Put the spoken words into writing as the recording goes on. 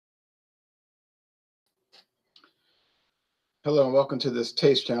Hello and welcome to this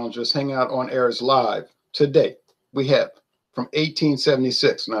Taste Challenge. Just hang out on Airs Live. Today we have from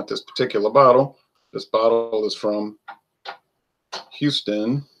 1876, not this particular bottle. This bottle is from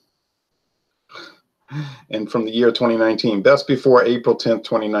Houston and from the year 2019. Best before April 10th,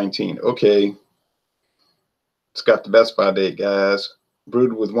 2019. Okay. It's got the best by date, guys.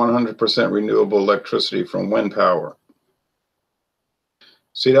 Brewed with 100% renewable electricity from wind power.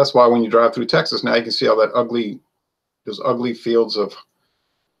 See, that's why when you drive through Texas now, you can see all that those ugly fields of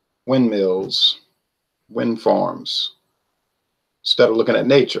windmills, wind farms, instead of looking at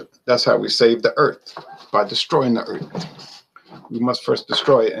nature. That's how we save the earth, by destroying the earth. We must first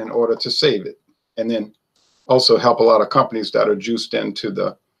destroy it in order to save it, and then also help a lot of companies that are juiced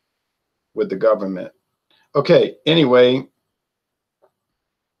into with the government. Okay, anyway,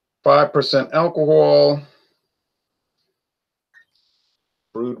 5% alcohol,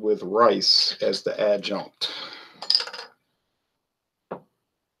 brewed with rice as the adjunct.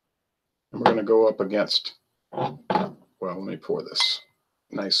 And we're going to go up against, well, let me pour this.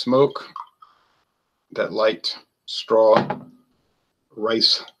 Nice smoke, that light straw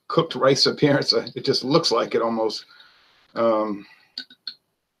rice, cooked rice appearance. It just looks like it almost. Put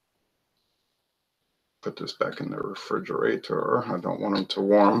this back in the refrigerator. I don't want them to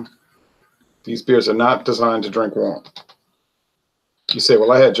warm. These beers are not designed to drink warm. You say,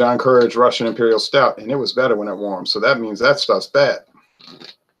 well, I had John Courage Russian Imperial Stout, and it was better when it warmed. So that means that stuff's bad.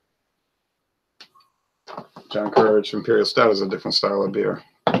 John Courage Imperial Stout is a different style of beer.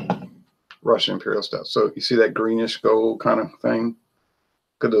 Russian Imperial Stout. So you see that greenish gold kind of thing?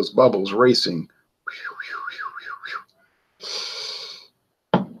 Look at those bubbles racing.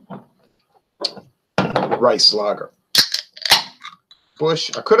 Rice lager. Busch.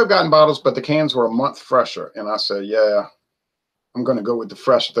 I could have gotten bottles, but the cans were a month fresher. And I said, yeah, I'm going to go with the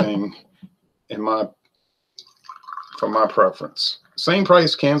fresh thing for my preference. Same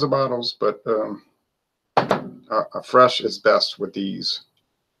price, cans or bottles, but fresh is best with these.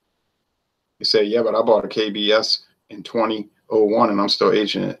 You say, yeah, but I bought a KBS in 2001 and I'm still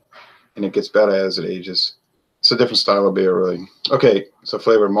aging it, and it gets better as it ages. It's a different style of beer, really. Okay, it's a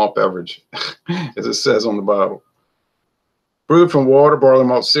flavored malt beverage, as it says on the bottle. Brewed from water, barley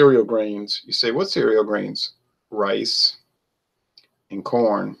malt, cereal grains. You say, what cereal grains? Rice and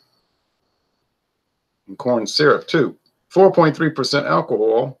corn. And corn syrup, too. 4.3%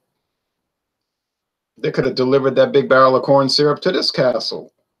 alcohol. They could have delivered that big barrel of corn syrup to this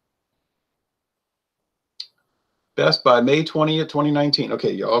castle. Best by May 20th, 2019.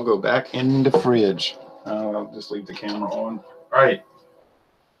 Okay, y'all go back in the fridge. I'll just leave the camera on. All right.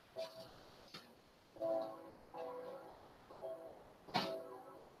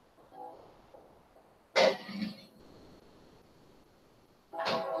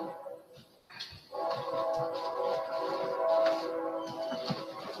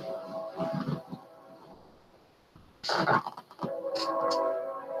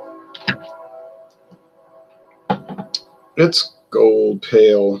 It's gold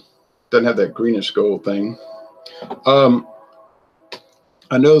pale. Doesn't have that greenish gold thing. I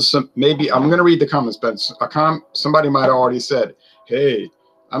know maybe I'm going to read the comments, but somebody might have already said, hey,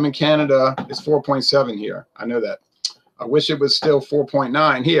 I'm in Canada. It's 4.7 here. I know that. I wish it was still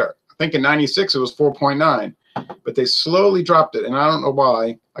 4.9 here. I think in 96 it was 4.9, but they slowly dropped it, and I don't know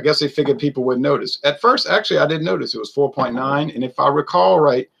why. I guess they figured people would notice. At first, actually, I didn't notice it was 4.9, and if I recall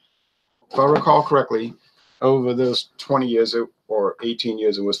correctly, over those 20 years or 18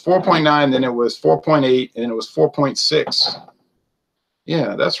 years, it was 4.9, then it was 4.8, and then it was 4.6.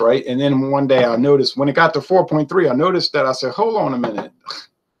 Yeah, that's right. And then one day I noticed when it got to 4.3, I noticed that. I said, hold on a minute.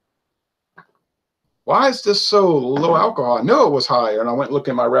 Why is this so low alcohol? I knew it was higher, and I went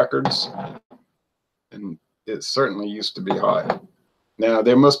looking at my records, and it certainly used to be high. Now,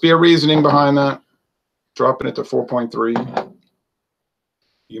 there must be a reasoning behind that, dropping it to 4.3.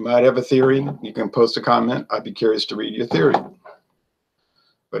 You might have a theory. You can post a comment. I'd be curious to read your theory.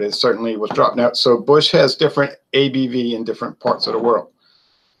 But it certainly was dropped. Now, so Busch has different ABV in different parts of the world.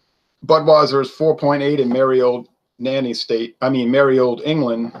 Budweiser is 4.8 in merry old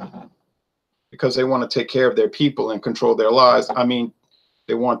England, because they want to take care of their people and control their lives. I mean,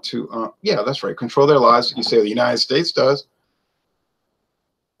 they want to, yeah, that's right, control their lives. You say the United States does.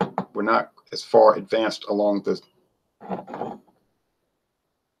 We're not as far advanced along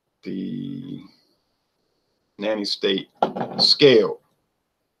the nanny state scale.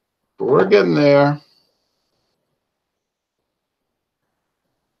 But we're getting there.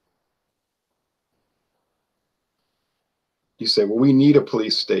 You say, well, we need a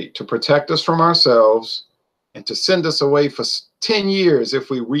police state to protect us from ourselves and to send us away for 10 years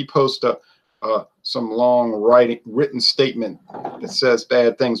if we repost some long written statement that says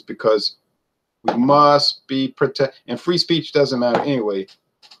bad things, because we must be protect. And free speech doesn't matter anyway.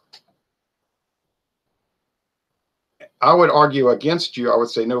 I would argue against you. I would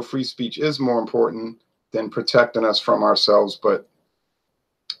say no, free speech is more important than protecting us from ourselves. But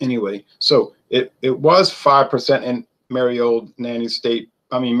anyway, so it was 5% in merry old nanny state.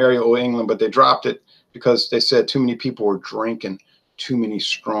 I mean, merry old England, but they dropped it because they said too many people were drinking too many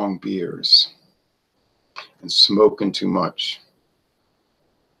strong beers and smoking too much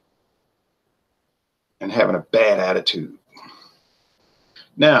and having a bad attitude.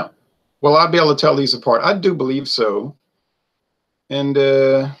 Now, will I be able to tell these apart? I do believe so. And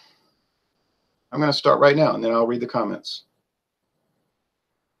I'm going to start right now, and then I'll read the comments.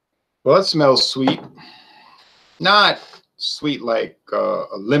 Well, it smells sweet. Not sweet like a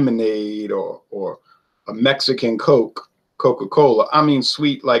lemonade or a Mexican Coke, Coca-Cola. I mean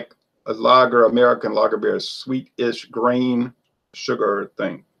sweet like a lager, American lager beer, sweet-ish grain sugar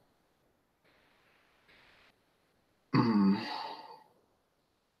thing.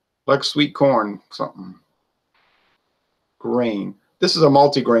 Like sweet corn, something. Grain. This is a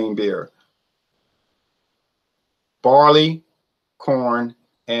multi-grain beer. Barley, corn,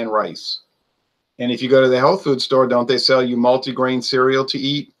 and rice. And if you go to the health food store, don't they sell you multi-grain cereal to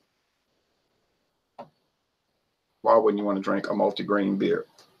eat? Why wouldn't you want to drink a multi-grain beer?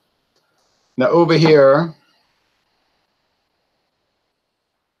 Now over here,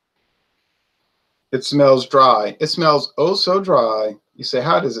 it smells dry. It smells oh so dry. You say,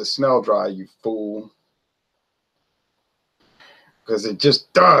 how does it smell dry, you fool? Because it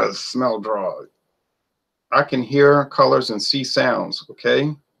just does smell dry. I can hear colors and see sounds,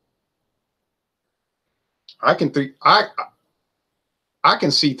 okay? I can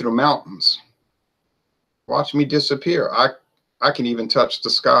see through mountains. Watch me disappear. I can even touch the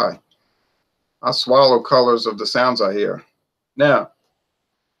sky. I swallow colors of the sounds I hear. Now,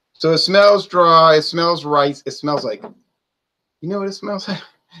 so it smells dry, it smells rice, it smells like, you know what it smells like?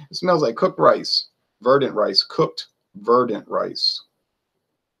 It smells like cooked rice, verdant rice, cooked verdant rice.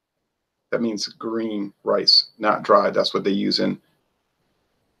 That means green rice, not dried. That's what they use in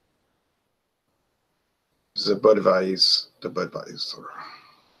the Budweiser.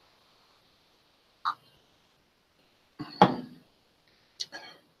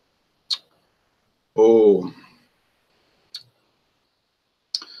 Oh,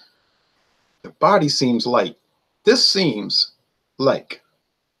 the body seems light. This seems like,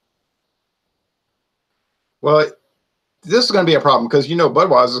 well, this is going to be a problem because, you know,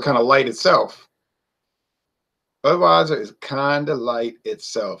 Budweiser is kind of light itself. Budweiser is kind of light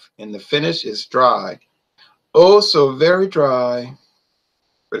itself, and the finish is dry. Oh, so very dry,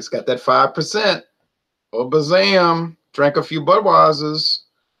 but it's got that 5%. Oh, bazam, drank a few Budweisers.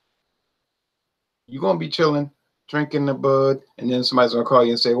 You're going to be chilling, drinking the Bud, and then somebody's going to call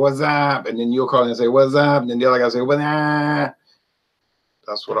you and say, what's up? And then you'll call and say, what's up? And then the other guy will say, what's up?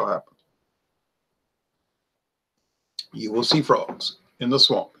 That's what'll happen. You will see frogs in the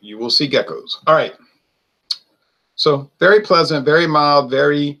swamp. You will see geckos. All right. So very pleasant, very mild,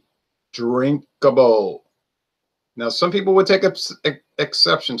 very drinkable. Now, some people would take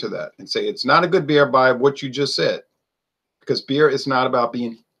exception to that and say it's not a good beer by what you just said, because beer is not about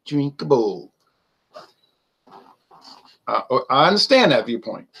being drinkable. I understand that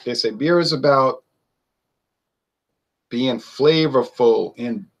viewpoint. They say beer is about being flavorful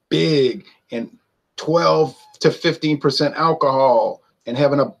and big and 12 to 15% alcohol and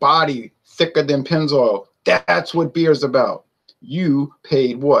having a body thicker than Pennzoil. That's what beer is about. You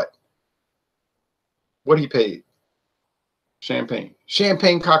paid what? What he paid? Champagne.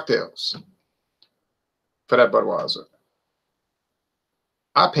 Champagne cocktails for that Budweiser.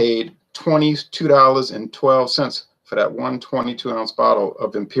 I paid $22.12 for that 122-ounce bottle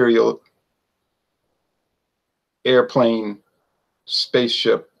of Imperial Airplane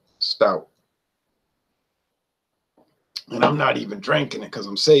Spaceship Stout. And I'm not even drinking it because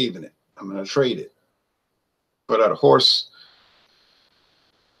I'm saving it. I'm going to trade it. But a horse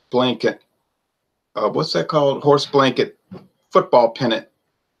blanket, what's that called? Horse blanket football pennant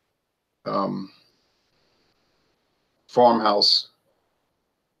farmhouse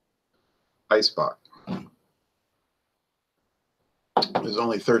icebox. There's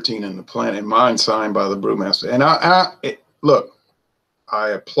only 13 in the planet. Mine signed by the brewmaster. And look, I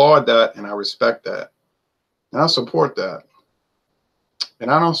applaud that and I respect that. And I support that.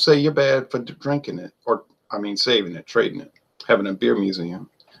 And I don't say you're bad for drinking it, or I mean saving it, trading it, having a beer museum.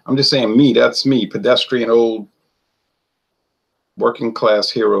 I'm just saying me, that's me, pedestrian, old, working class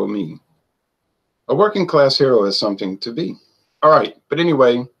hero me. A working class hero is something to be. All right, but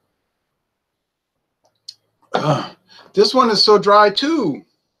anyway, This one is so dry too.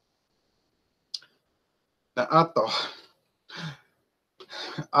 Now,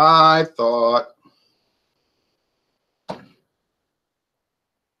 I thought,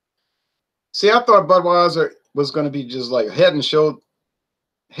 see, I thought Budweiser was going to be just like head and shoulders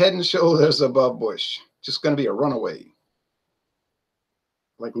above Busch, just going to be a runaway,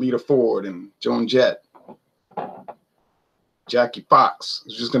 like Lita Ford and Joan Jett, Jackie Fox.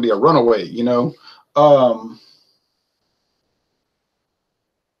 It's just going to be a runaway, you know.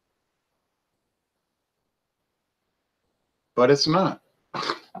 But it's not.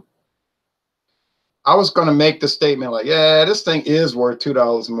 I was going to make the statement like, yeah, this thing is worth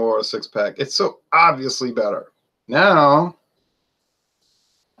 $2 more a 6-pack. It's so obviously better. Now,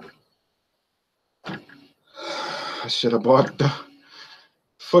 I should have bought the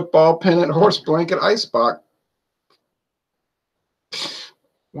football pennant horse blanket ice box.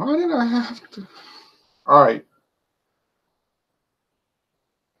 Why did I have to? All right.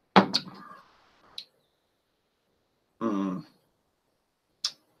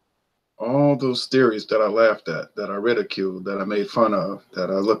 All those theories that I laughed at, that I ridiculed, that I made fun of, that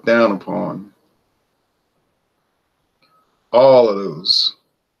I looked down upon. All of those.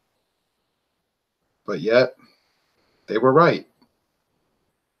 But yet, they were right.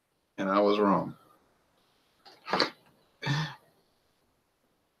 And I was wrong.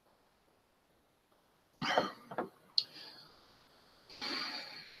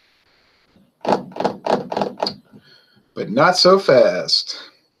 But not so fast.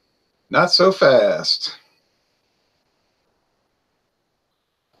 Not so fast.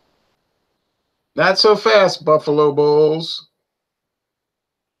 Not so fast, Buffalo Bulls.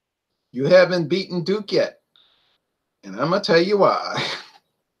 You haven't beaten Duke yet. And I'm going to tell you why.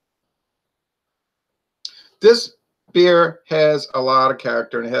 This beer has a lot of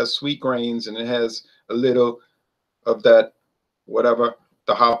character, and it has sweet grains, and it has a little of that, whatever,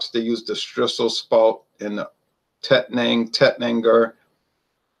 the hops they use, the Strissel Spalt and the Tettnanger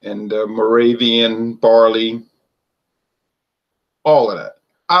and the Moravian barley. All of that.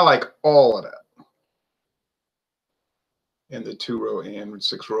 I like all of that. And the 2-row and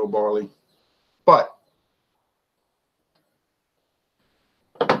 6-row barley. But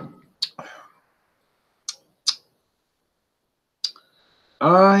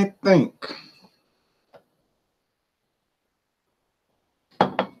I think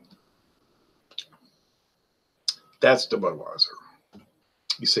that's the Budweiser.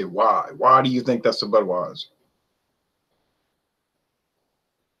 You say, why? Why do you think that's the Budweiser?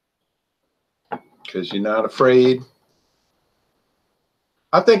 Because you're not afraid.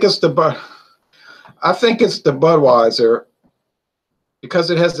 I think it's the Budweiser because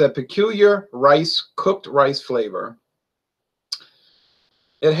it has that peculiar cooked rice flavor.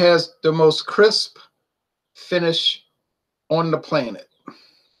 It has the most crisp finish on the planet.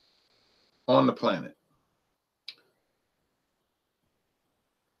 On the planet.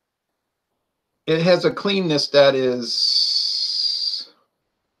 It has a cleanness that is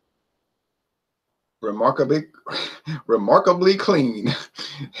remarkably clean.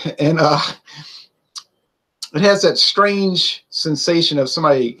 And it has that strange sensation of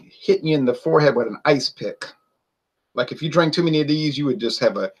somebody hitting you in the forehead with an ice pick. Like if you drank too many of these, you would just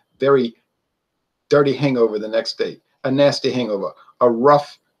have a very dirty hangover the next day. A nasty hangover. A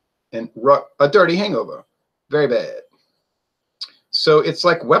dirty hangover. Very bad. So it's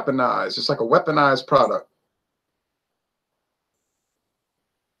like weaponized. It's like a weaponized product.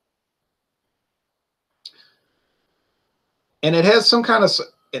 And it has some kind of,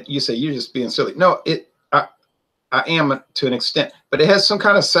 you say you're just being silly. No, I am to an extent, but it has some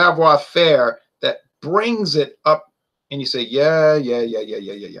kind of savoir-faire that brings it up. And you say, yeah.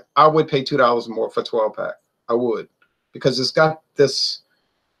 I would pay $2 more for 12-pack. I would, because it's got this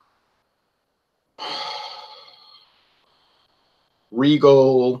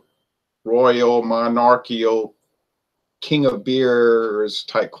regal, royal, monarchical, king of beers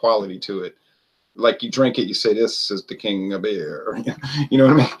type quality to it. Like you drink it, you say, this is the king of beer. You know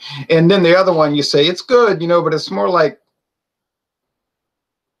what I mean? And then the other one, you say, it's good, you know, but it's more like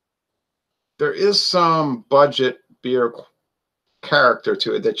there is some budget beer character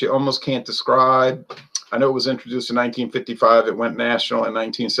to it that you almost can't describe. I know it was introduced in 1955. It went national in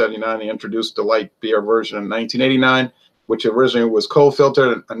 1979. They introduced the light beer version in 1989, which originally was cold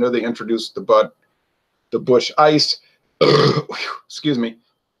filtered. I know they introduced the Busch Ice. Excuse me.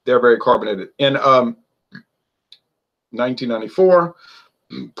 They're very carbonated. In 1994,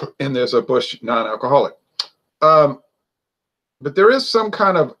 and there's a Busch non-alcoholic. But there is some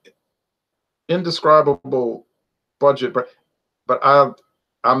kind of indescribable budget, but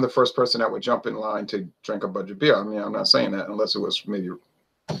I'm the first person that would jump in line to drink a budget beer. I mean, I'm not saying that unless it was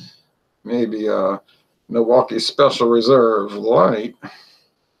maybe Milwaukee Special Reserve Light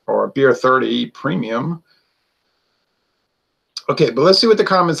or a Beer 30 Premium. Okay, but let's see what the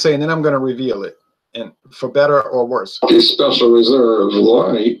comments say, and then I'm going to reveal it, and for better or worse. Special Reserve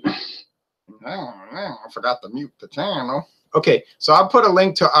Light. I forgot to mute the channel. Okay, so I'll put a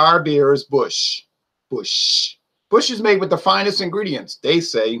link to our beers, Busch. Busch is made with the finest ingredients. They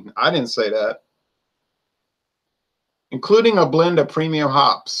say. I didn't say that. Including a blend of premium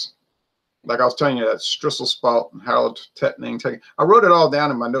hops. Like I was telling you, that Strisel Spout, Harold Tetning. I wrote it all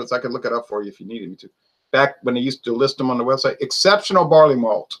down in my notes. I could look it up for you if you needed me to. Back when they used to list them on the website. Exceptional barley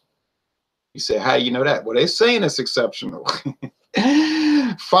malt. You say, how do you know that? Well, they're saying it's exceptional.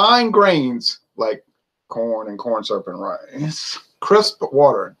 Fine grains like corn and corn syrup and rice. Crisp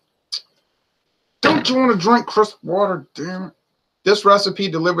water. Don't you want to drink crisp water? Damn it. This recipe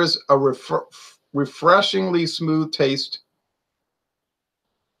delivers a refreshingly smooth taste.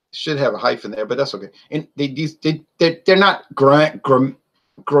 Should have a hyphen there, but that's okay. And they're not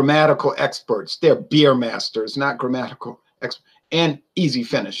grammatical experts. They're beer masters, not grammatical experts. And easy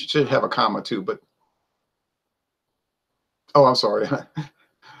finish. Should have a comma too, but oh, I'm sorry.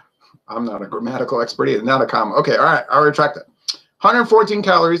 I'm not a grammatical expert either. Not a comma. Okay, all right. I'll retract that. 114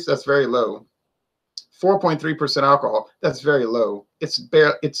 calories. That's very low. 4.3% alcohol. That's very low. It's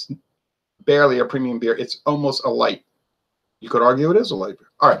barely a premium beer. It's almost a light. You could argue it is a light beer.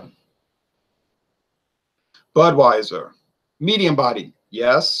 All right. Budweiser. Medium bodied.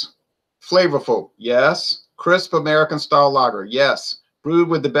 Yes. Flavorful. Yes. Crisp American style lager. Yes. Brewed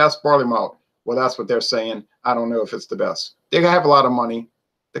with the best barley malt. Well, that's what they're saying. I don't know if it's the best. They have a lot of money.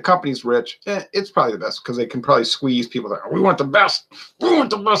 The company's rich. It's probably the best because they can probably squeeze people that, we want the best. We want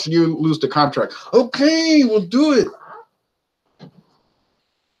the best. You lose the contract. Okay, we'll do it.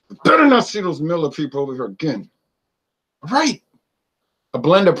 Better not see those Miller people over here again. Right. A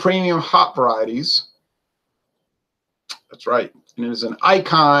blend of premium hop varieties. That's right. And it is an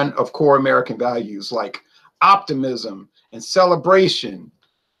icon of core American values like optimism and celebration.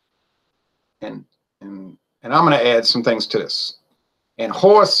 And I'm going to add some things to this. And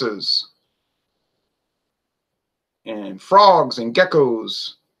horses. And frogs and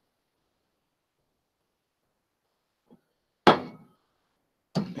geckos.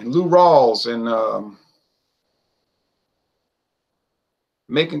 And Lou Rawls and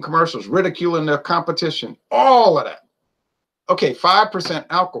making commercials, ridiculing the competition, all of that. Okay, 5%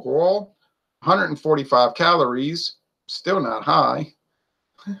 alcohol, 145 calories, still not high.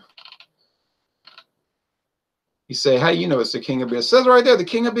 You say, how do you know it's the king of beers? It says right there, the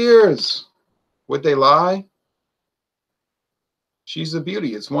king of beers. Would they lie? She's a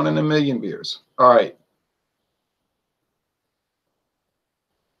beauty. It's 1 in a million beers. All right.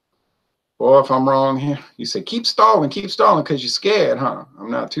 Or if I'm wrong here, you say, keep stalling because you're scared, huh? I'm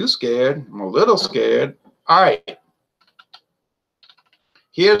not too scared. I'm a little scared. All right.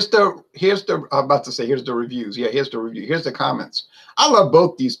 Here's the I'm about to say, here's the reviews. Yeah, here's the review. Here's the comments. I love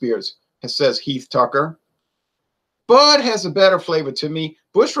both these beers. It says Heath Tucker. Bud has a better flavor to me.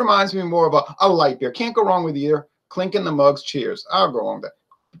 Busch reminds me more of a light beer. Can't go wrong with either. Clink in the mugs. Cheers. I'll go on that.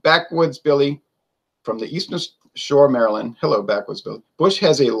 Backwoods Billy from the Eastern Shore, Maryland. Hello, Backwoods Billy. Busch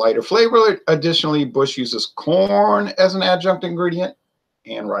has a lighter flavor. Additionally, Busch uses corn as an adjunct ingredient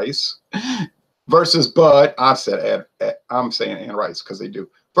and rice. Versus Bud, I'm saying and rice because they do.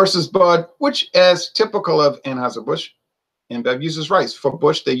 Versus Bud, which as typical of Anheuser-Busch, InBev uses rice. For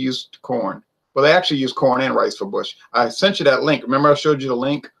Busch, they used corn. Well, they actually use corn and rice for Busch. I sent you that link. Remember I showed you the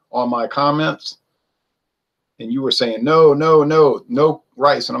link on my comments? And you were saying, no, no, no, no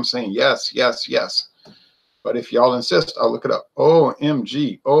rice. And I'm saying, yes, yes, yes. But if y'all insist, I'll look it up.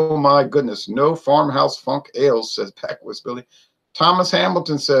 OMG. Oh, my goodness. No farmhouse funk ales, says Backwoods Billy. Thomas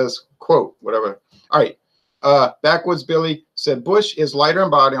Hamilton says, quote, whatever. All right. Backwoods Billy said Busch is lighter in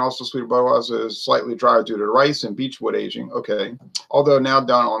body, also sweeter. Budweiser is slightly drier due to rice and beechwood aging. Okay. Although now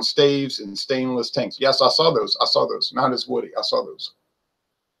done on staves and stainless tanks. Yes, I saw those. I saw those. Not as woody. I saw those.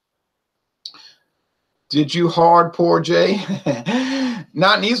 Did you hard pour, Jay?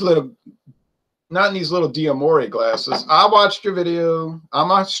 Not in these little Diamore glasses. I watched your video.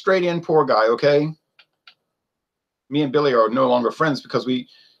 I'm a straight in pour guy, okay? Me and Billy are no longer friends because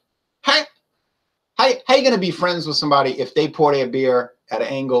how you going to be friends with somebody if they pour their beer at an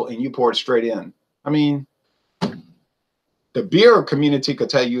angle and you pour it straight in? I mean, the beer community could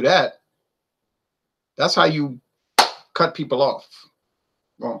tell you that. That's how you cut people off.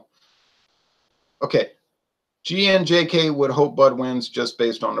 Well, okay. G&JK would hope Bud wins just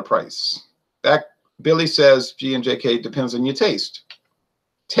based on the price. Billy says G&JK depends on your taste.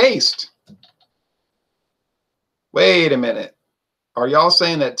 Taste. Wait a minute. Are y'all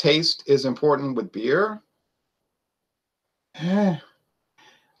saying that taste is important with beer?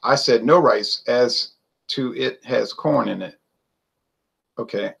 I said no rice, as to it has corn in it.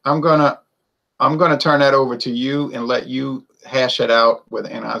 Okay, I'm gonna turn that over to you and let you hash it out with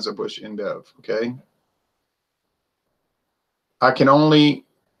Anheuser-Busch InBev. Okay. I can only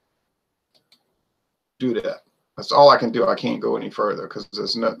do that. That's all I can do. I can't go any further because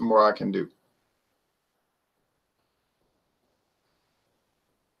there's nothing more I can do.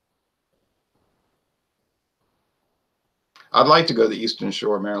 I'd like to go to the Eastern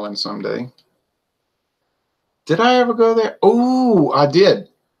Shore of Maryland someday. Did I ever go there? Oh, I did.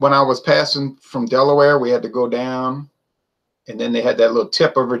 When I was passing from Delaware, we had to go down, and then they had that little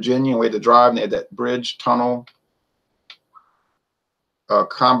tip of Virginia, and we had to drive, and they had that bridge tunnel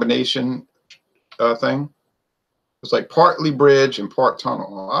combination thing. It was like partly bridge and part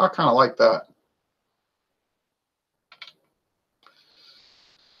tunnel. I kind of like that.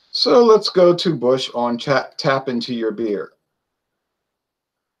 So let's go to Busch on tap into your beer.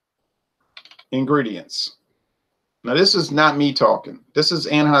 Ingredients. Now, this is not me talking. This is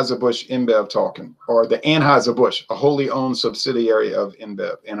Anheuser-Busch InBev talking, or the Anheuser-Busch, a wholly owned subsidiary of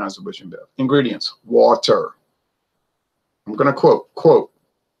InBev, Anheuser-Busch InBev. Ingredients, water. I'm going to quote,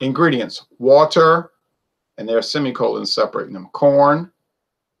 ingredients, water, and there are semicolons separating them. Corn,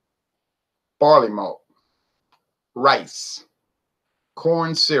 barley malt, rice,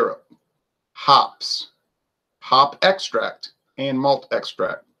 corn syrup, hops, hop extract, and malt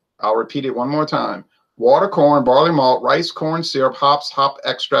extract. I'll repeat it one more time. Water, corn, barley malt, rice, corn syrup, hops, hop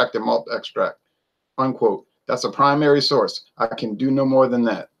extract, and malt extract. Unquote. That's a primary source. I can do no more than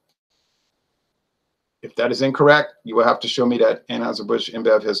that. If that is incorrect, you will have to show me that Anheuser-Busch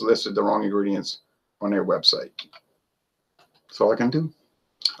InBev has listed the wrong ingredients on their website. That's all I can do.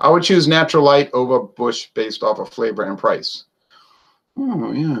 I would choose Natural Light over Busch based off of flavor and price.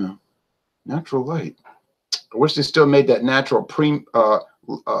 Oh, yeah. Natural Light. I wish they still made that natural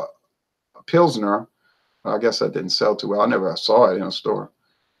Pilsner. I guess that didn't sell too well. I never saw it in a store.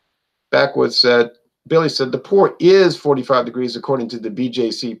 Backwoods said, Billy said, the pour is 45 degrees according to the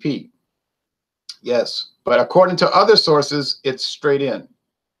BJCP. Yes, but according to other sources, it's straight in.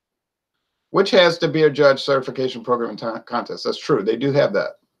 Which has the beer judge certification program and contest. That's true. They do have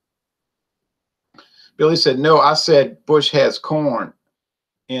that. Billy said, no, I said Busch has corn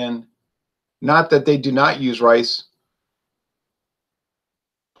in, not that they do not use rice.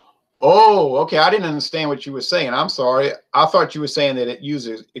 Oh, okay. I didn't understand what you were saying. I'm sorry. I thought you were saying that it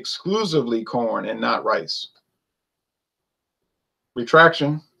uses exclusively corn and not rice.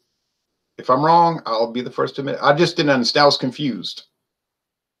 Retraction. If I'm wrong, I'll be the first to admit. I just didn't understand. I was confused.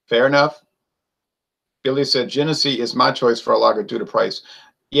 Fair enough. Billy said, Genesee is my choice for a lager due to price.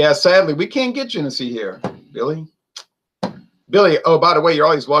 Yeah, sadly, we can't get Genesee here, Billy. Billy, oh, by the way, you're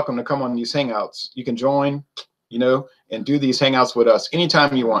always welcome to come on these hangouts. You can join, you know, and do these hangouts with us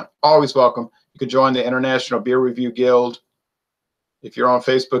anytime you want. Always welcome. You can join the International Beer Review Guild. If you're on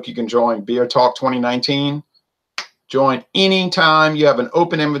Facebook, you can join Beer Talk 2019. Join anytime. You have an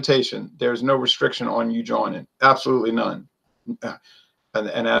open invitation. There's no restriction on you joining. Absolutely none. And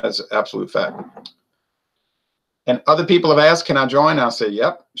that is an absolute fact. And other people have asked, can I join? I'll say,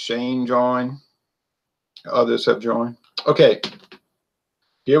 yep. Shane joined. Others have joined. Okay.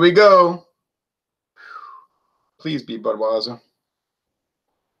 Here we go. Please be Budweiser.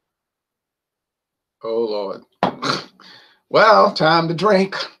 Oh, Lord. Well, time to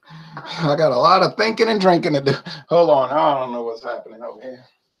drink. I got a lot of thinking and drinking to do. Hold on. I don't know what's happening over here.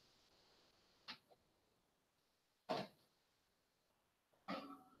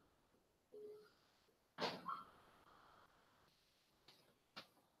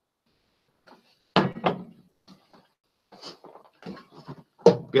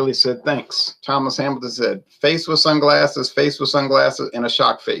 Billy said, thanks. Thomas Hamilton said, face with sunglasses, and a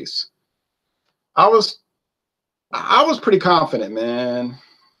shock face. I was pretty confident, man.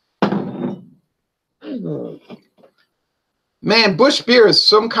 Man, Busch Beer is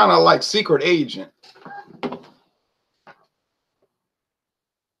some kind of like secret agent.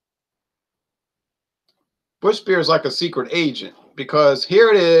 Busch Beer is like a secret agent because here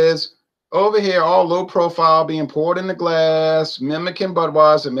it is. Over here, all low profile, being poured in the glass, mimicking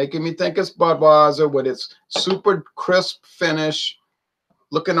Budweiser, making me think it's Budweiser with its super crisp finish,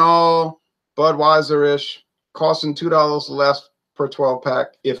 looking all Budweiser-ish, costing $2 less per 12 pack,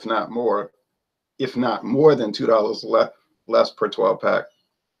 if not more than $2 less per 12 pack.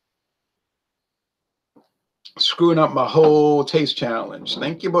 Screwing up my whole taste challenge.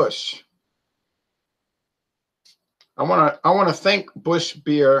 Thank you, Busch. I want to thank Busch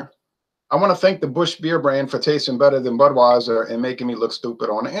Beer. I want to thank the Busch Beer brand for tasting better than Budweiser and making me look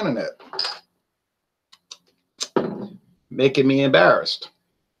stupid on the internet. Making me embarrassed.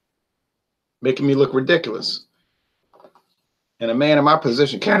 Making me look ridiculous. And a man in my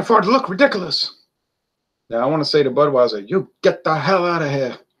position can't afford to look ridiculous. Now, I want to say to Budweiser, you get the hell out of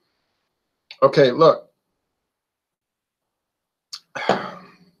here. Okay, look.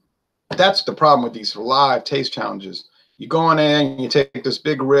 That's the problem with these live taste challenges. You go in there and you take this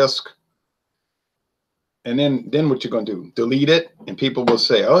big risk. And then what you're going to do? Delete it? And people will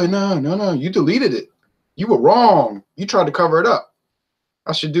say, oh, no, you deleted it. You were wrong. You tried to cover it up.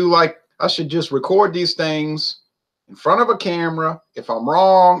 I should just record these things in front of a camera. If I'm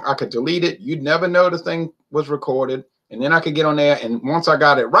wrong, I could delete it. You'd never know the thing was recorded. And then I could get on there. And once I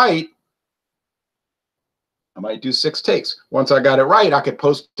got it right, I might do 6 takes. Once I got it right, I could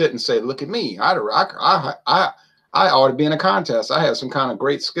post it and say, look at me. I ought to be in a contest. I have some kind of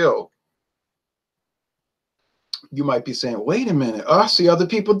great skill. You might be saying, wait a minute. Oh, I see other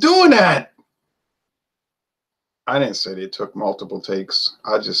people doing that. I didn't say it took multiple takes.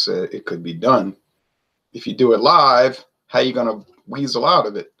 I just said it could be done. If you do it live, how are you going to weasel out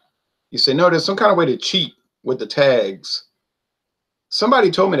of it? You say, no, there's some kind of way to cheat with the tags. Somebody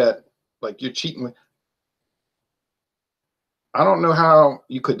told me that, like, you're cheating with. I don't know how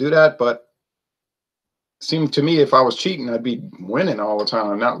you could do that, but it seemed to me if I was cheating, I'd be winning all the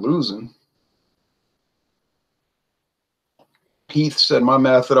time, not losing. Heath said, my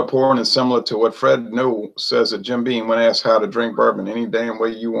method of pouring is similar to what Fred No says at Jim Beam when asked how to drink bourbon any damn way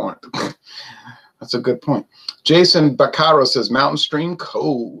you want. That's a good point. Jason Baccaro says, Mountain Stream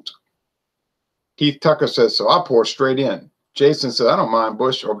cold. Keith Tucker says, so I pour straight in. Jason says, I don't mind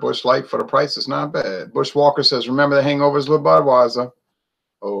Busch or Busch Light for the price. It's not bad. Bush Walker says, remember the hangovers with Budweiser?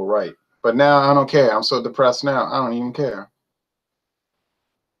 Oh, right. But now I don't care. I'm so depressed now. I don't even care.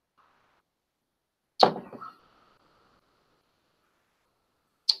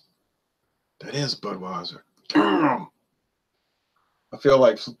 That is Budweiser. Damn. I feel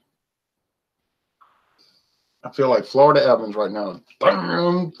like Florida Evans right now.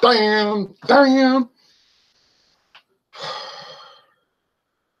 Damn.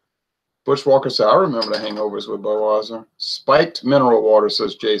 Bushwalker said, I remember the hangovers with Budweiser. Spiked mineral water,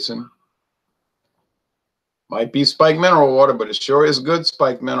 says Jason. Might be spiked mineral water, but it sure is good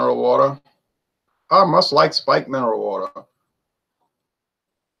spiked mineral water. I must like spiked mineral water.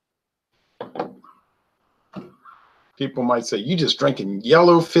 People might say, you just drinking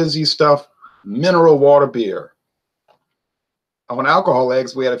yellow fizzy stuff, mineral water beer. On Alcohol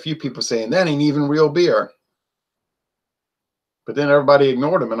Eggs, we had a few people saying, that ain't even real beer. But then everybody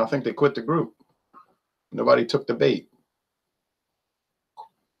ignored them, and I think they quit the group. Nobody took the bait.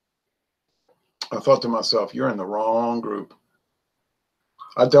 I thought to myself, you're in the wrong group.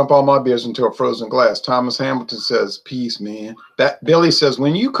 I dump all my beers into a frozen glass. Thomas Hamilton says, peace, man. Billy says,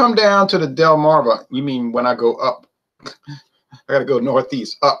 when you come down to the Del Marva, you mean when I go up? I got to go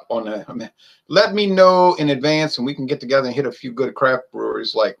northeast, up on that. Let me know in advance, and we can get together and hit a few good craft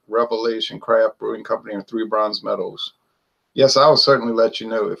breweries like Revelation Craft Brewing Company and 3 Bronze Medals. Yes, I will certainly let you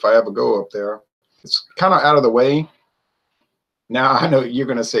know if I ever go up there. It's kind of out of the way. Now, I know you're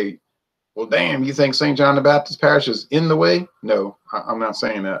going to say, well, damn, you think St. John the Baptist Parish is in the way? No, I'm not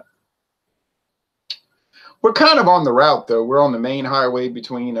saying that. We're kind of on the route, though. We're on the main highway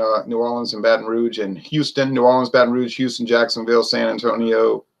between New Orleans and Baton Rouge and Houston. New Orleans, Baton Rouge, Houston, Jacksonville, San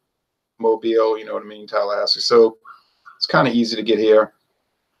Antonio, Mobile, you know what I mean, Tallahassee. So it's kind of easy to get here.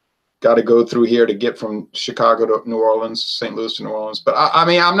 Got to go through here to get from Chicago to New Orleans, St. Louis to New Orleans. But I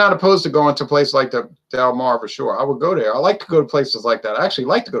mean, I'm not opposed to going to a place like the Del Mar for sure. I would go there. I like to go to places like that. I actually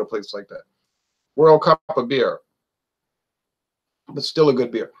like to go to places like that. World Cup of beer, but still a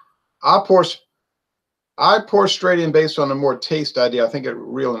good beer. I pour straight in based on a more taste idea. I think it's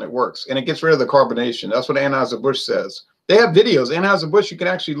real and it works. And it gets rid of the carbonation. That's what Anheuser-Busch says. They have videos. Anheuser-Busch, you can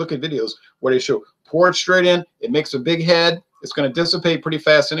actually look at videos where they show pour it straight in. It makes a big head. It's going to dissipate pretty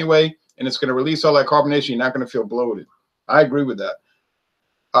fast anyway, and it's going to release all that carbonation. You're not going to feel bloated. I agree with that.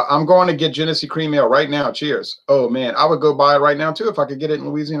 I'm going to get Genesee Cream Ale right now. Cheers. Oh, man, I would go buy it right now, too, if I could get it in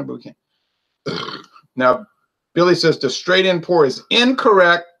Louisiana, but we can't. Now, Billy says the straight-in pour is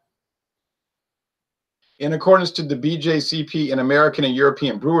incorrect in accordance to the BJCP and American and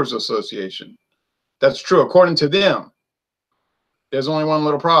European Brewers Association. That's true. According to them, there's only one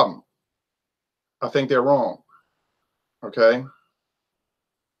little problem. I think they're wrong. Okay.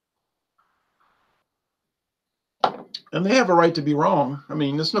 And they have a right to be wrong. I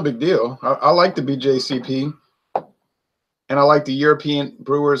mean, it's no big deal. I like the BJCP and I like the European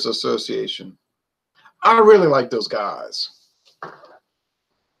Brewers Association. I really like those guys.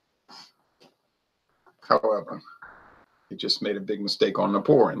 However, he just made a big mistake on the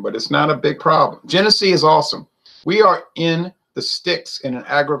pouring, but it's not a big problem. Genesee is awesome. We are in the sticks in an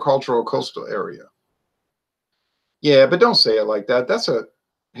agricultural coastal area. Yeah, but don't say it like that. That's a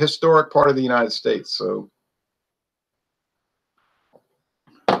historic part of the United States. So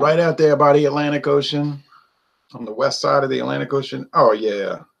right out there by the Atlantic Ocean, on the west side of the Atlantic Ocean. Oh,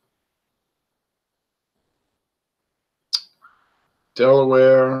 yeah.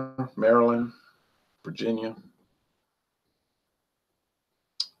 Delaware, Maryland, Virginia.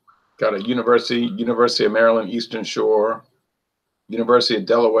 Got a University of Maryland, Eastern Shore, University of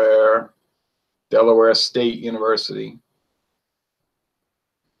Delaware, Delaware State University.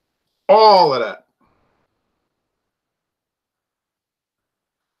 All of that.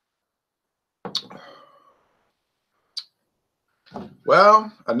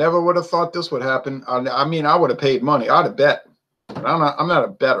 Well, I never would have thought this would happen. I mean, I would have paid money. I'd have bet. But I'm not a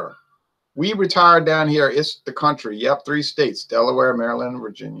bettor. We retired down here. It's the country. Yep, 3 states, Delaware, Maryland, and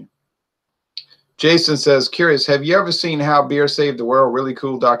Virginia. Jason says, curious, have you ever seen How Beer Saved the World? Really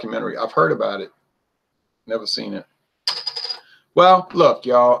cool documentary. I've heard about it. Never seen it. Well, look,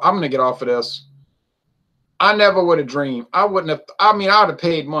 y'all, I'm going to get off of this. I never would have dreamed. I wouldn't have. I mean, I'd have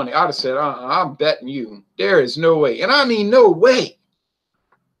paid money. I'd have said, I'm betting you. There is no way. And I mean, no way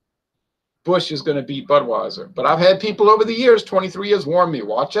Busch is going to beat Budweiser. But I've had people over the years, 23 years, warn me,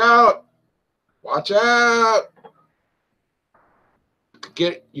 watch out. Watch out.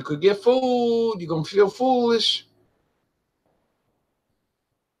 You could get fooled. You're going to feel foolish.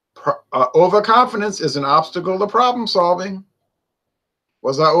 Overconfidence is an obstacle to problem solving.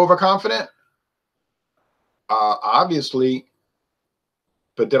 Was I overconfident? Obviously.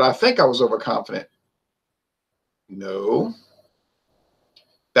 But did I think I was overconfident? No.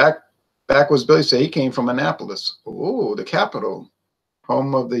 Back was Billy said he came from Annapolis. Oh, the capital.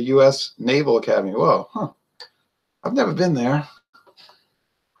 Home of the U.S. Naval Academy. Well, I've never been there.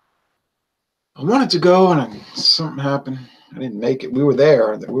 I wanted to go, and something happened. I didn't make it. We were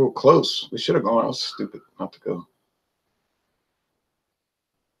there. We were close. We should have gone. I was stupid not to go.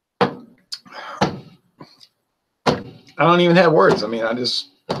 I don't even have words. I mean, I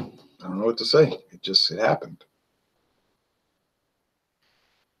don't know what to say. It happened.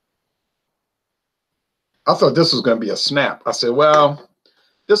 I thought this was going to be a snap. I said, well,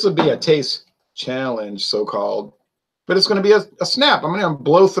 this would be a taste challenge, so-called, but it's going to be a snap. I'm going to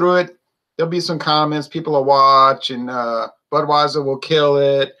blow through it. There'll be some comments. People will watch, and Budweiser will kill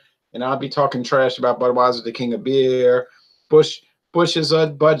it. And I'll be talking trash about Budweiser, the king of beer. Busch is a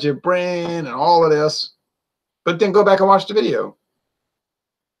budget brand and all of this. But then go back and watch the video.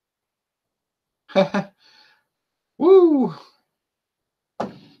 Woo. All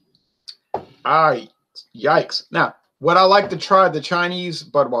right. Yikes. Now, would I like to try the Chinese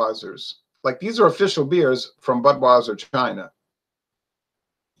Budweisers? Like, these are official beers from Budweiser, China.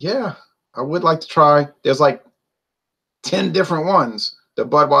 Yeah, I would like to try. There's like 10 different ones. The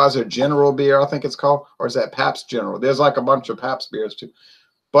Budweiser General beer, I think it's called. Or is that Pabst General? There's like a bunch of Pabst beers, too.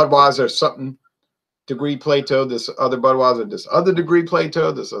 Budweiser something. Degree Plato, this other Budweiser, this other degree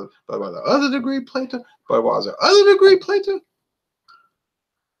Plato, this Budweiser, other degree Plato, Budweiser, other degree Plato.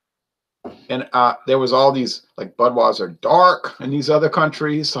 And there was all these like Budweiser Dark in these other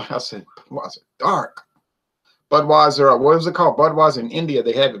countries. So I said, Budweiser Dark. Budweiser, what was it called? Budweiser in India,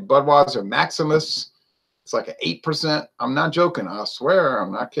 they had Budweiser Maximus. It's like an 8%. I'm not joking. I swear,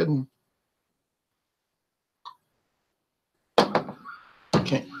 I'm not kidding.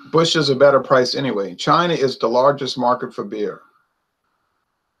 Busch is a better price anyway. China is the largest market for beer.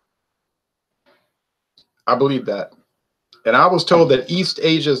 I believe that. And I was told that East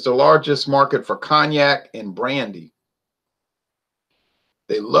Asia is the largest market for cognac and brandy.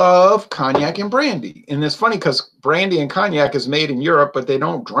 They love cognac and brandy. And it's funny because brandy and cognac is made in Europe, but they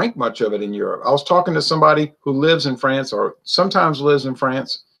don't drink much of it in Europe. I was talking to somebody who lives in France or sometimes lives in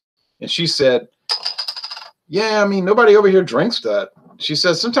France. And she said, yeah, I mean, nobody over here drinks that. She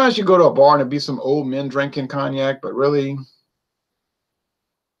says, sometimes you go to a bar and it'd be some old men drinking cognac, but really,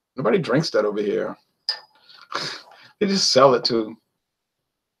 nobody drinks that over here. They just sell it to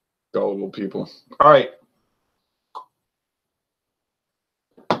gullible people. All right.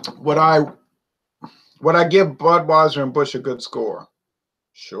 Would I give Budweiser and Busch a good score?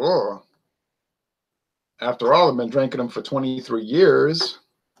 Sure. After all, I've been drinking them for 23 years.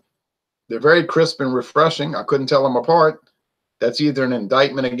 They're very crisp and refreshing. I couldn't tell them apart. That's either an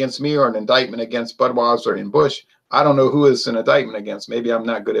indictment against me or an indictment against Budweiser and Busch. I don't know who is an indictment against. Maybe I'm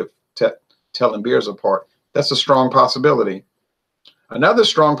not good at telling beers apart. That's a strong possibility. Another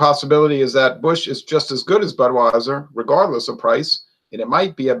strong possibility is that Busch is just as good as Budweiser, regardless of price, and it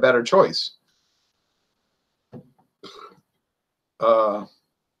might be a better choice.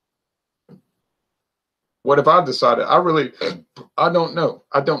 What if I decided? I don't know.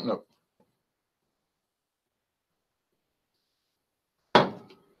 I don't know.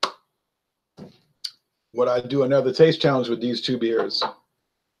 Would I do another taste challenge with these two beers?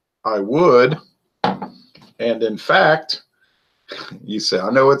 I would. And in fact, you say, I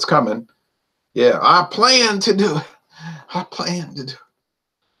know it's coming. Yeah, I plan to do it. I plan to do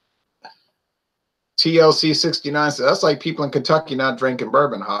it. TLC 69 says, that's like people in Kentucky not drinking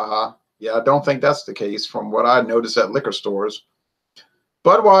bourbon. Ha ha. Yeah, I don't think that's the case from what I noticed at liquor stores.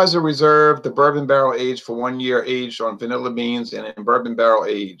 Budweiser Reserve, the bourbon barrel aged for 1 year, aged on vanilla beans and in bourbon barrel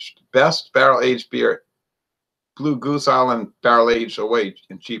aged. Best barrel aged beer. Blue Goose Island barrel aged away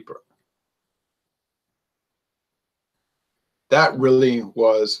and cheaper. That really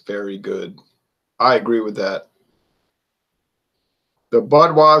was very good. I agree with that. The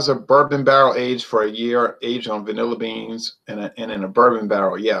Budweiser bourbon barrel aged for a year, aged on vanilla beans and in a bourbon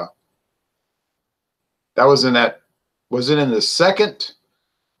barrel. Yeah. That was in that. Was it in the second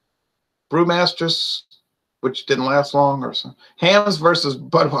Brewmasters, which didn't last long or something? Hams versus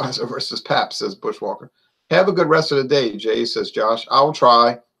Budweiser versus Pabst, says Bushwalker. Have a good rest of the day, Jay, says Josh. I'll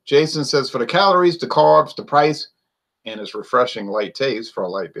try. Jason says for the calories, the carbs, the price, and its refreshing light taste for a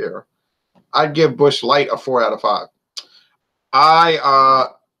light beer, I'd give Busch Light a 4 out of 5. I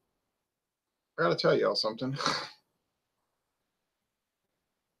gotta tell y'all something.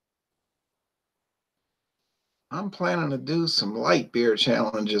 I'm planning to do some light beer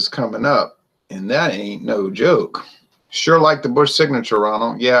challenges coming up, and that ain't no joke. Sure like the Busch Signature,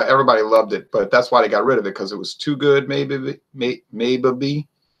 Ronald. Yeah, everybody loved it, but that's why they got rid of it, because it was too good, maybe.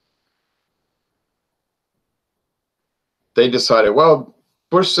 They decided, well,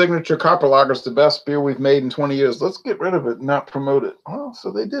 Busch Signature Copper Lager is the best beer we've made in 20 years. Let's get rid of it and not promote it. Well,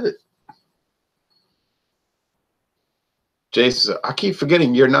 so they did it. Jason, I keep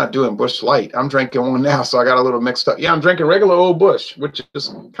forgetting you're not doing Busch Light. I'm drinking one now, so I got a little mixed up. Yeah, I'm drinking regular old Busch, which is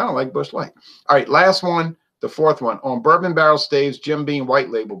kind of like Busch Light. All right, last one, the fourth one. On bourbon barrel staves, Jim Beam White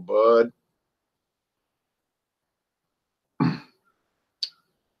Label, Bud.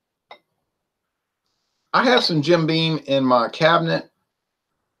 I have some Jim Beam in my cabinet.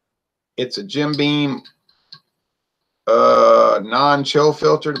 It's a Jim Beam non-chill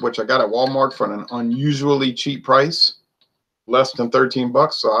filtered, which I got at Walmart for an unusually cheap price. Less than 13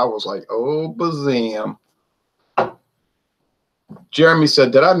 bucks. So I was like, oh, bazam. Jeremy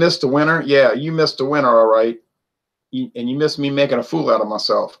said, did I miss the winner? Yeah, you missed the winner, all right. And you missed me making a fool out of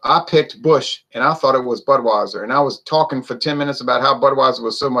myself. I picked Busch, and I thought it was Budweiser. And I was talking for 10 minutes about how Budweiser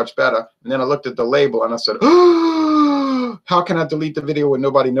was so much better. And then I looked at the label, and I said, oh, how can I delete the video with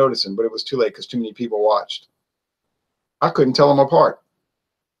nobody noticing? But it was too late because too many people watched. I couldn't tell them apart.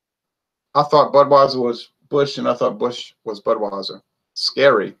 I thought Budweiser was Busch, and I thought Busch was Budweiser.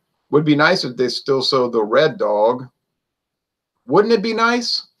 Scary. Would be nice if they still sold the Red Dog. Wouldn't it be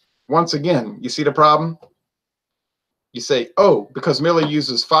nice? Once again, you see the problem? You say, oh, because Miller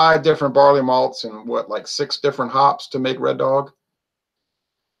uses 5 different barley malts and what, like 6 different hops to make Red Dog?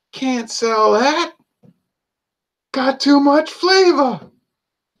 Can't sell that. Got too much flavor.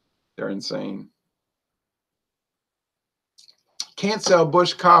 They're insane. Can't sell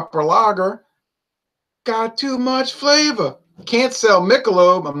Busch Copper Lager. Got too much flavor. Can't sell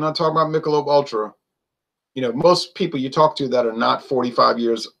Michelob. I'm not talking about Michelob Ultra. You know, most people you talk to that are not 45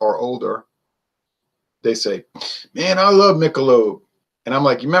 years or older, they say, man, I love Michelob. And I'm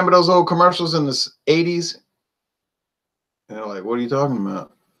like, you remember those old commercials in the 80s? And they're like, what are you talking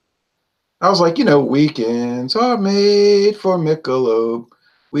about? I was like, you know, weekends are made for Michelob.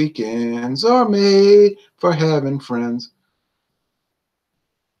 Weekends are made for having friends.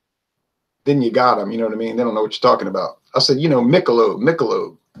 Then you got them, you know what I mean? They don't know what you're talking about. I said, you know,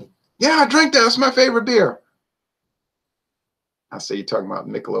 Michelob. Yeah, I drank that. It's my favorite beer. I say, you're talking about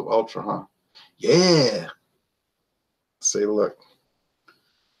Michelob Ultra, huh? Yeah. I say, look,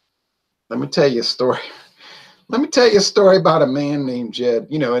 let me tell you a story. Let me tell you a story about a man named Jed.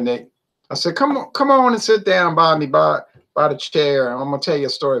 You know, and I said, come on and sit down by me by the chair, and I'm gonna tell you a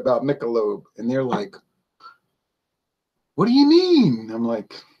story about Michelob. And they're like, what do you mean? I'm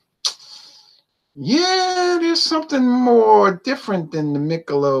like, yeah, there's something more different than the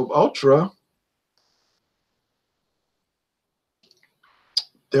Michelob Ultra.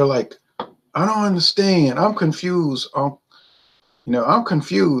 They're like, I don't understand. I'm confused. I'm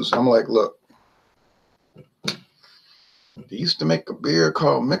confused. I'm like, look, They used to make a beer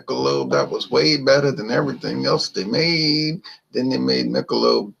called Michelob that was way better than everything else they made. Then they made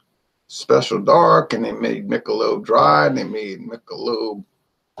Michelob Special Dark, and they made Michelob Dry, and they made Michelob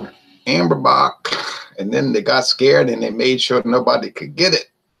Amberbach, and then they got scared and they made sure nobody could get it.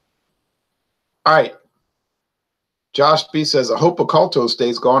 All right. Josh B says, I hope Oculto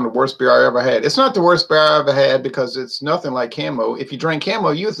stays gone, the worst beer I ever had. It's not the worst beer I ever had because it's nothing like Camo. If you drink Camo,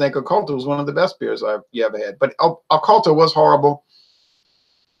 you would think Oculto was one of the best beers you ever had. But Oculto was horrible,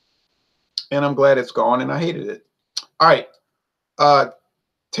 and I'm glad it's gone, and I hated it. All right.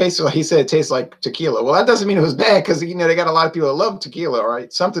 He said it tastes like tequila. Well, that doesn't mean it was bad because, you know, they got a lot of people that love tequila, all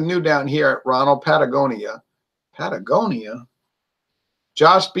right? Something new down here, Ronald, Patagonia. Patagonia?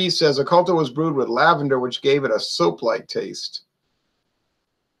 Josh B says Oculto was brewed with lavender, which gave it a soap-like taste.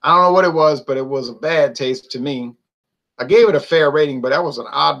 I don't know what it was, but it was a bad taste to me. I gave it a fair rating, but that was an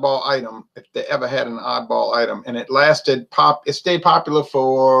oddball item, if they ever had an oddball item. And it stayed popular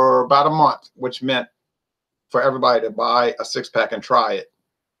for about a month, which meant for everybody to buy a six-pack and try it.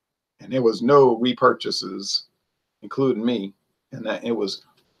 And there was no repurchases, including me, and that it was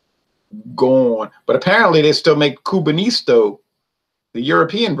gone. But apparently they still make Cubanisto, the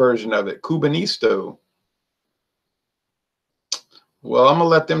European version of it, Cubanisto. Well, I'm going to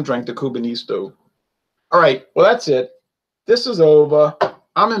let them drink the Cubanisto. All right, well, that's it. This is over.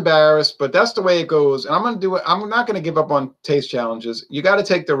 I'm embarrassed, but that's the way it goes. And I'm going to do it. I'm not going to give up on taste challenges. You got to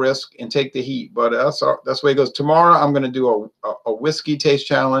take the risk and take the heat, but that's the way it goes. Tomorrow, I'm going to do a whiskey taste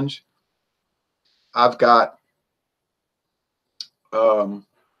challenge. I've got Clan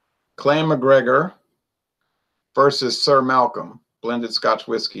McGregor versus Sir Malcolm blended Scotch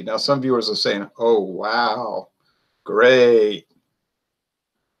whiskey. Now, some viewers are saying, oh, wow, great.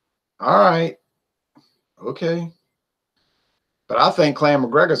 All right. Okay. But I think Clan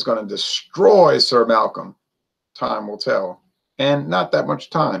McGregor is going to destroy Sir Malcolm. Time will tell. And not that much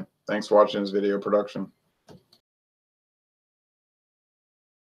time. Thanks for watching this video production.